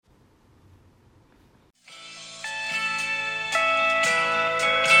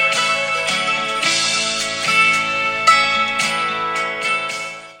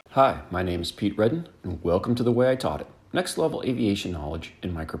Hi, my name is Pete Redden, and welcome to The Way I Taught It, next level aviation knowledge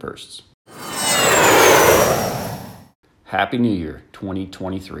in microbursts. Happy New Year,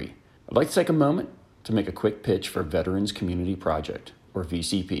 2023. I'd like to take a moment to make a quick pitch for Veterans Community Project, or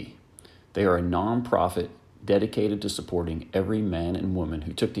VCP. They are a nonprofit dedicated to supporting every man and woman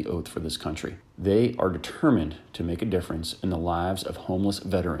who took the oath for this country. They are determined to make a difference in the lives of homeless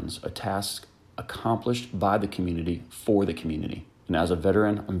veterans, a task accomplished by the community for the community. And as a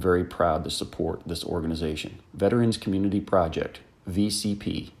veteran, I'm very proud to support this organization. Veterans Community Project,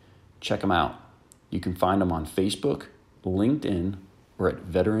 VCP. Check them out. You can find them on Facebook, LinkedIn, or at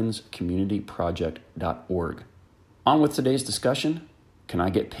veteranscommunityproject.org. On with today's discussion. Can I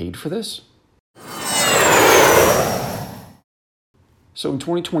get paid for this? So in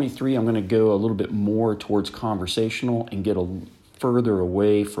 2023, I'm going to go a little bit more towards conversational and get further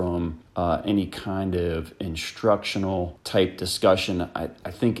away from any kind of instructional type discussion. I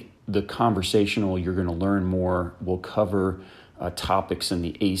think the conversational you're going to learn more will cover topics in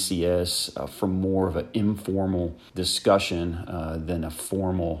the ACS from more of an informal discussion than a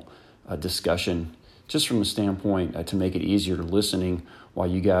formal discussion, just from the standpoint to make it easier to listening while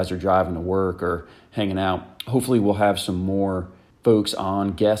you guys are driving to work or hanging out. Hopefully we'll have some more folks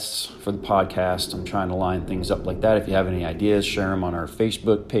on, guests for the podcast. I'm trying to line things up like that. If you have any ideas, share them on our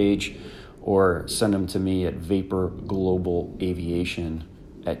Facebook page or send them to me at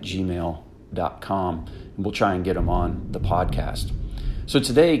vaporglobalaviation@gmail.com, and we'll try and get them on the podcast. So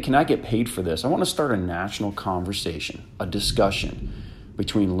today, can I get paid for this? I want to start a national conversation, a discussion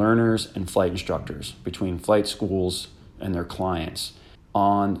between learners and flight instructors, between flight schools and their clients,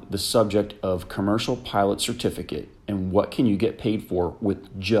 on the subject of commercial pilot certificate and what can you get paid for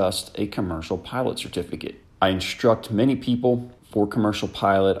with just a commercial pilot certificate. I instruct many people for commercial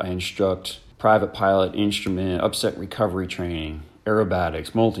pilot. I instruct private pilot, instrument, upset recovery training,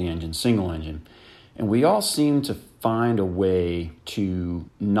 aerobatics, multi-engine, single engine. And we all seem to find a way to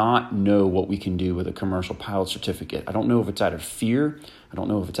not know what we can do with a commercial pilot certificate. I don't know if it's out of fear. I don't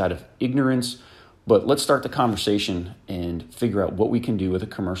know if it's out of ignorance. But let's start the conversation and figure out what we can do with a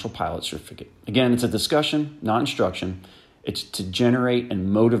commercial pilot certificate. Again, it's a discussion, not instruction. It's to generate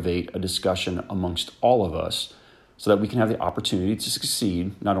and motivate a discussion amongst all of us so that we can have the opportunity to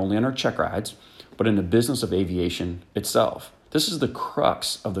succeed not only on our check rides, but in the business of aviation itself. This is the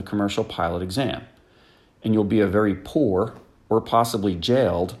crux of the commercial pilot exam. And you'll be a very poor or possibly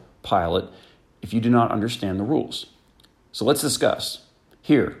jailed pilot if you do not understand the rules. So let's discuss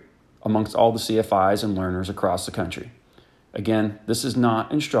here amongst all the CFIs and learners across the country. Again, this is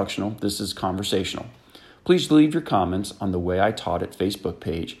not instructional, this is conversational. Please leave your comments on the Way I Taught It Facebook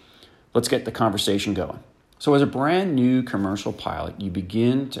page. Let's get the conversation going. So as a brand new commercial pilot, you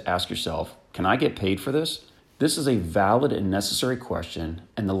begin to ask yourself, can I get paid for this? This is a valid and necessary question,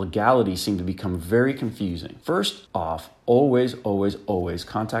 and the legalities seem to become very confusing. First off, always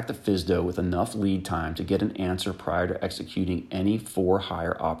contact the FSDO with enough lead time to get an answer prior to executing any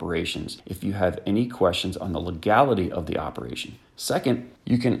for-hire operations if you have any questions on the legality of the operation. Second,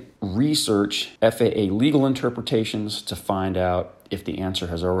 you can research FAA legal interpretations to find out if the answer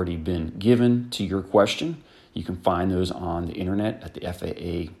has already been given to your question. You can find those on the internet at the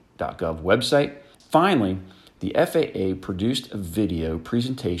FAA.gov website. Finally, the FAA produced a video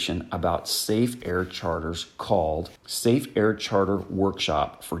presentation about Safe Air Charters called Safe Air Charter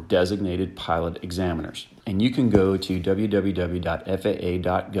Workshop for Designated Pilot Examiners. And you can go to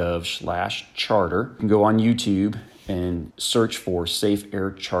www.faa.gov/charter. You can go on YouTube and search for Safe Air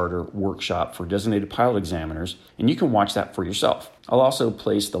Charter Workshop for Designated Pilot Examiners, and you can watch that for yourself. I'll also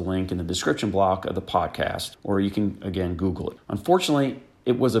place the link in the description block of the podcast, or you can, again, Google it. Unfortunately,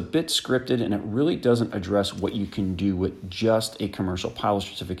 it was a bit scripted, and it really doesn't address what you can do with just a commercial pilot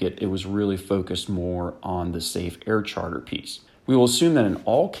certificate. It was really focused more on the Safe Air Charter piece. We will assume that in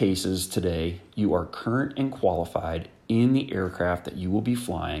all cases today, you are current and qualified in the aircraft that you will be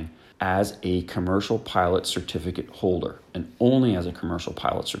flying as a commercial pilot certificate holder, and only as a commercial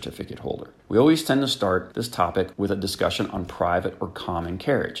pilot certificate holder. We always tend to start this topic with a discussion on private or common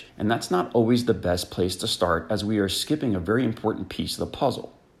carriage, and that's not always the best place to start, as we are skipping a very important piece of the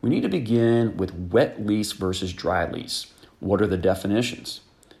puzzle. We need to begin with wet lease versus dry lease. What are the definitions?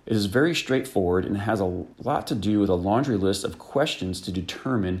 It is very straightforward and has a lot to do with a laundry list of questions to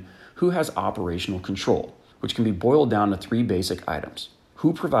determine who has operational control, which can be boiled down to three basic items.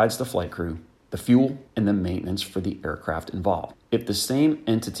 Who provides the flight crew? the fuel, and the maintenance for the aircraft involved. If the same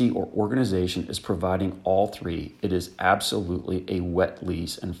entity or organization is providing all three, it is absolutely a wet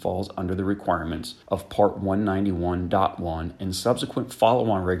lease and falls under the requirements of Part 191.1 and subsequent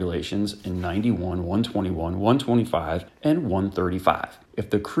follow-on regulations in 91, 121, 125, and 135. If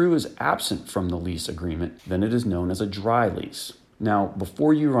the crew is absent from the lease agreement, then it is known as a dry lease. Now,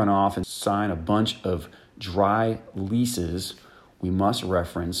 before you run off and sign a bunch of dry leases, we must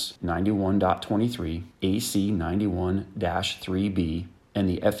reference 91.23, AC 91-3B, and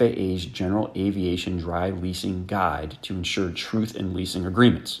the FAA's General Aviation Dry Leasing Guide to ensure truth in leasing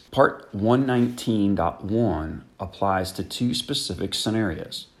agreements. Part 119.1 applies to two specific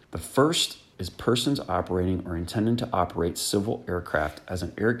scenarios. The first is persons operating or intending to operate civil aircraft as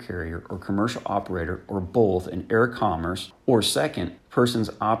an air carrier or commercial operator or both in air commerce, or second, persons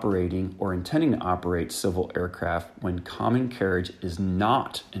operating or intending to operate civil aircraft when common carriage is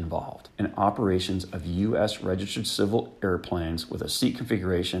not involved in operations of U.S. registered civil airplanes with a seat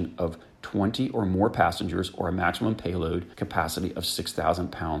configuration of 20 or more passengers or a maximum payload capacity of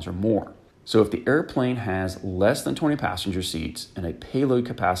 6,000 pounds or more. So if the airplane has less than 20 passenger seats and a payload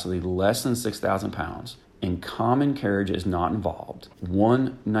capacity less than 6,000 pounds and common carriage is not involved,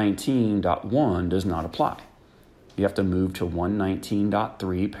 119.1 does not apply. You have to move to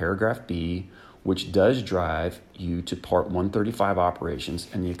 119.3 paragraph B, which does drive you to Part 135 operations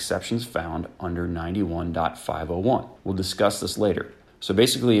and the exceptions found under 91.501. We'll discuss this later. So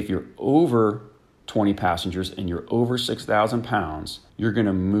basically, if you're over 20 passengers and you're over 6,000 pounds, you're going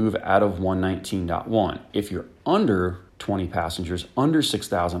to move out of 119.1. If you're under 20 passengers, under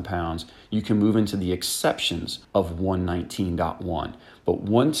 6,000 pounds, you can move into the exceptions of 119.1. But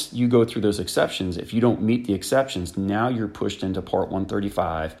once you go through those exceptions, if you don't meet the exceptions, now you're pushed into Part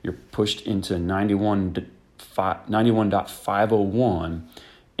 135, you're pushed into 91.501,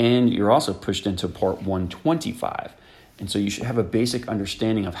 and you're also pushed into Part 125. And so you should have a basic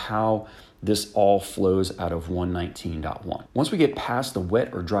understanding of how this all flows out of 119.1. Once we get past the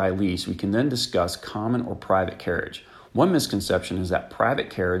wet or dry lease, we can then discuss common or private carriage. One misconception is that private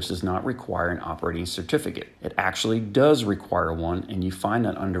carriage does not require an operating certificate. It actually does require one, and you find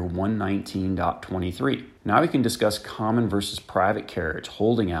that under 119.23. Now we can discuss common versus private carriage,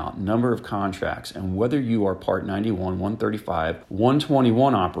 holding out, number of contracts, and whether you are Part 91, 135,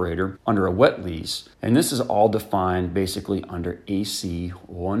 121 operator under a wet lease. And this is all defined basically under AC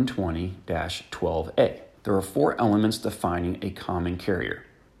 120-12A. There are four elements defining a common carrier: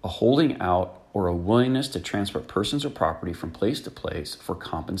 a holding out or a willingness to transport persons or property from place to place for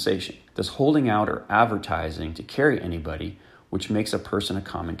compensation. This holding out or advertising to carry anybody, which makes a person a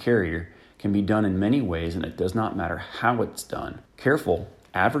common carrier, can be done in many ways, and it does not matter how it's done. Careful,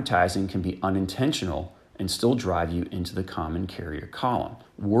 advertising can be unintentional and still drive you into the common carrier column.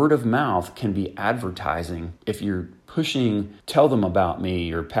 Word of mouth can be advertising. If you're pushing, tell them about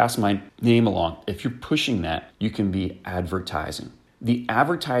me or pass my name along, if you're pushing that, you can be advertising. The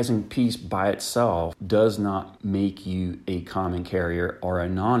advertising piece by itself does not make you a common carrier or a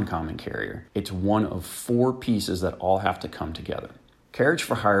non-common carrier. It's one of four pieces that all have to come together. Carriage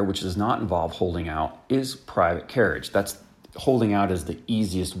for hire, which does not involve holding out, is private carriage. That's holding out is the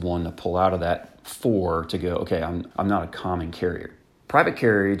easiest one to pull out of that four to go, okay, I'm not a common carrier. Private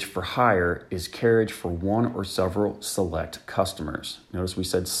carriage for hire is carriage for one or several select customers. Notice we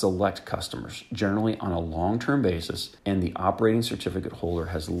said select customers, generally on a long-term basis, and the operating certificate holder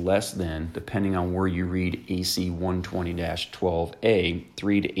has less than, depending on where you read AC 120-12A,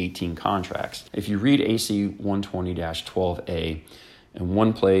 3 to 18 contracts. If you read AC 120-12A, in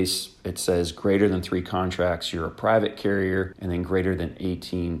one place, it says greater than 3 contracts, you're a private carrier, and then greater than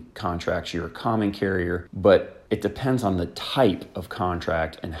 18 contracts, you're a common carrier. But it depends on the type of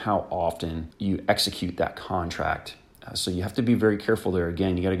contract and how often you execute that contract. So you have to be very careful there.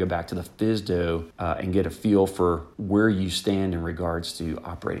 Again, you got to go back to the FSDO and get a feel for where you stand in regards to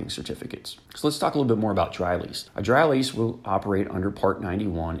operating certificates. So let's talk a little bit more about dry lease. A dry lease will operate under Part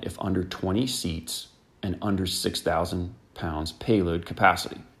 91 if under 20 seats and under 6,000 pounds payload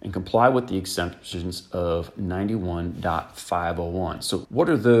capacity and comply with the exceptions of 91.501. So what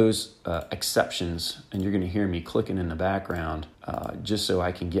are those exceptions? And you're going to hear me clicking in the background just so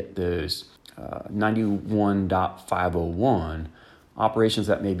I can get those. 91.501, operations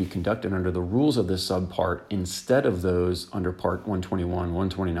that may be conducted under the rules of this subpart instead of those under Part 121,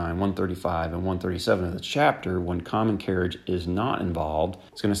 129, 135, and 137 of the chapter when common carriage is not involved.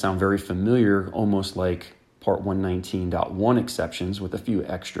 It's going to sound very familiar, almost like Part 119.1 exceptions with a few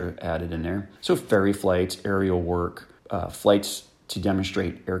extra added in there. So ferry flights, aerial work, flights to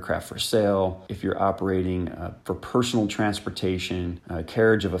demonstrate aircraft for sale, if you're operating for personal transportation,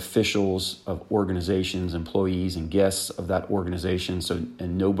 carriage of officials of organizations, employees, and guests of that organization,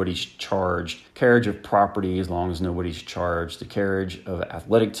 and nobody's charged, carriage of property as long as nobody's charged, the carriage of an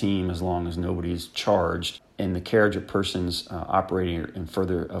athletic team as long as nobody's charged, and the carriage of persons operating in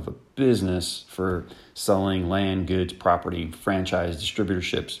further of a business for selling land, goods, property, franchise,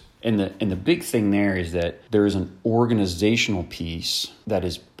 distributorships. And the big thing there is that there is an organizational piece that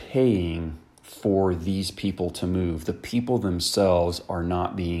is paying for these people to move. The people themselves are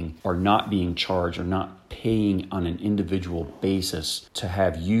not being charged, or not paying on an individual basis to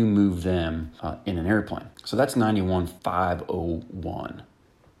have you move them in an airplane. So that's 91.501.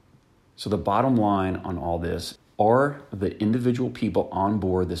 So the bottom line on all this, are the individual people on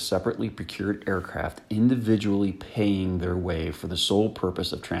board the separately procured aircraft individually paying their way for the sole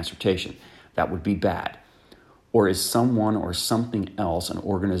purpose of transportation? That would be bad. Or is someone or something else, an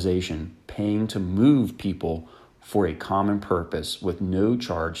organization, paying to move people for a common purpose with no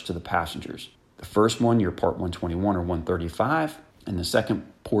charge to the passengers? The first one, you're Part 121 or 135. And the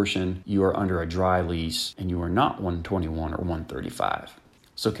second portion, you are under a dry lease and you are not 121 or 135.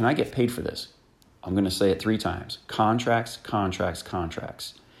 So can I get paid for this? I'm going to say it 3 times. Contracts, contracts,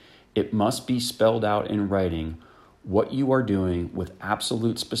 contracts. It must be spelled out in writing what you are doing with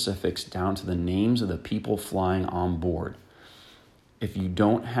absolute specifics down to the names of the people flying on board. If you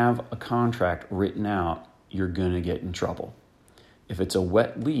don't have a contract written out, you're going to get in trouble. If it's a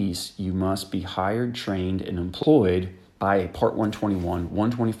wet lease, you must be hired, trained, and employed by a Part 121,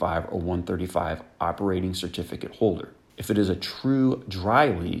 125, or 135 operating certificate holder. If it is a true dry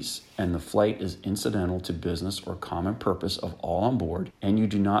lease and the flight is incidental to business or common purpose of all on board, and you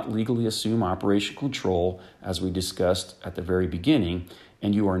do not legally assume operational control, as we discussed at the very beginning,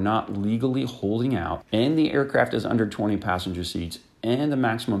 and you are not legally holding out, and the aircraft is under 20 passenger seats, and the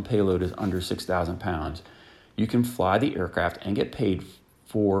maximum payload is under 6,000 pounds, you can fly the aircraft and get paid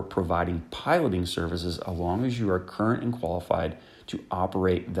for providing piloting services as long as you are current and qualified to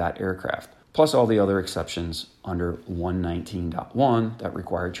operate that aircraft, plus all the other exceptions under 119.1 that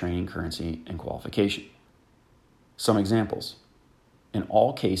require training, currency, and qualification. Some examples. In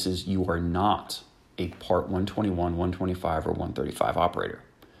all cases, you are not a Part 121, 125, or 135 operator.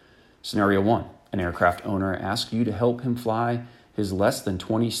 Scenario 1, an aircraft owner asks you to help him fly his less than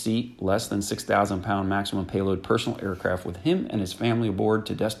 20-seat, less than 6,000 pound maximum payload personal aircraft with him and his family aboard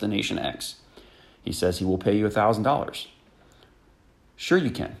to destination X. He says he will pay you $1,000. Sure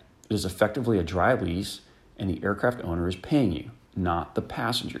you can. It is effectively a dry lease, and the aircraft owner is paying you, not the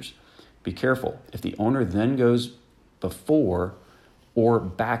passengers. Be careful. If the owner then goes before or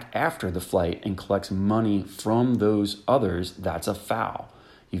back after the flight and collects money from those others, that's a foul.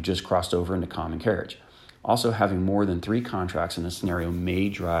 You've just crossed over into common carriage. Also, having more than 3 contracts in a scenario may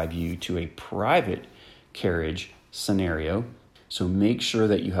drive you to a private carriage scenario. So make sure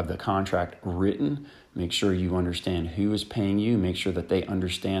that you have the contract written. Make sure you understand who is paying you. Make sure that they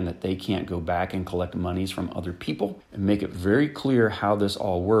understand that they can't go back and collect monies from other people. And make it very clear how this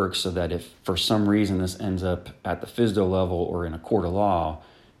all works so that if for some reason this ends up at the FSDO level or in a court of law,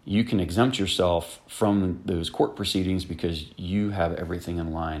 you can exempt yourself from those court proceedings because you have everything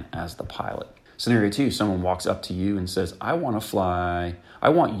in line as the pilot. Scenario 2, someone walks up to you and says, I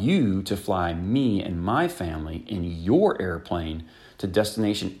want you to fly me and my family in your airplane to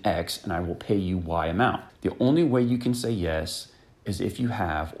destination X, and I will pay you Y amount. The only way you can say yes is if you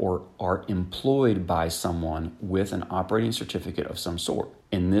have or are employed by someone with an operating certificate of some sort.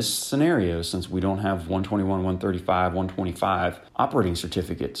 In this scenario, since we don't have 121, 135, 125 operating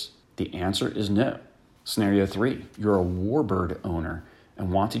certificates, the answer is no. Scenario 3, you're a warbird owner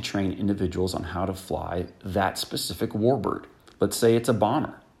and want to train individuals on how to fly that specific warbird. Let's say it's a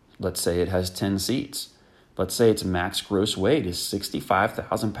bomber. Let's say it has 10 seats. Let's say its max gross weight is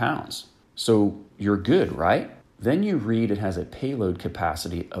 65,000 pounds. So you're good, right? Then you read it has a payload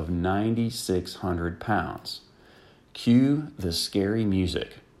capacity of 9,600 pounds. Cue the scary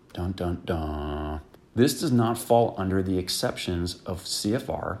music. Dun, dun, dun. This does not fall under the exceptions of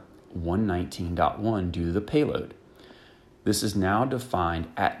CFR 119.1 due to the payload. This is now defined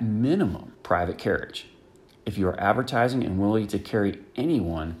at minimum private carriage. If you are advertising and willing to carry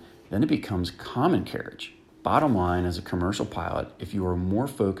anyone, then it becomes common carriage. Bottom line, as a commercial pilot, if you are more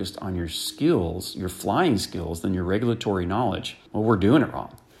focused on your skills, your flying skills, than your regulatory knowledge, well, we're doing it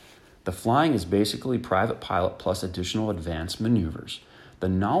wrong. The flying is basically private pilot plus additional advanced maneuvers. The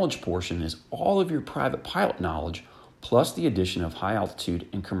knowledge portion is all of your private pilot knowledge plus the addition of high altitude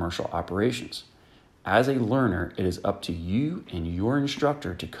and commercial operations. As a learner, it is up to you and your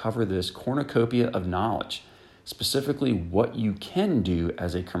instructor to cover this cornucopia of knowledge. specifically what you can do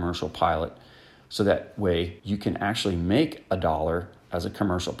as a commercial pilot, so that way you can actually make $1 as a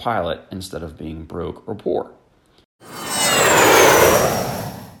commercial pilot instead of being broke or poor.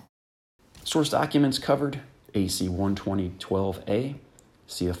 Source documents covered: AC 120.12a,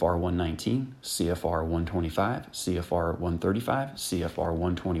 CFR 119, CFR 125, CFR 135, CFR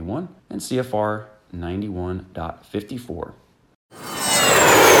 121, and CFR 91.54.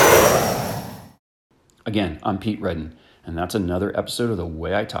 Again, I'm Pete Redden, and that's another episode of The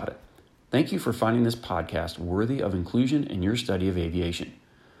Way I Taught It. Thank you for finding this podcast worthy of inclusion in your study of aviation.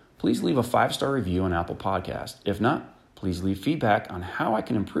 Please leave a 5-star review on Apple Podcasts. If not, please leave feedback on how I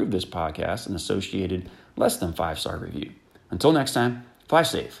can improve this podcast and associated less than 5-star review. Until next time, fly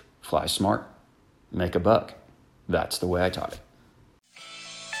safe, fly smart, make a buck. That's the way I taught it.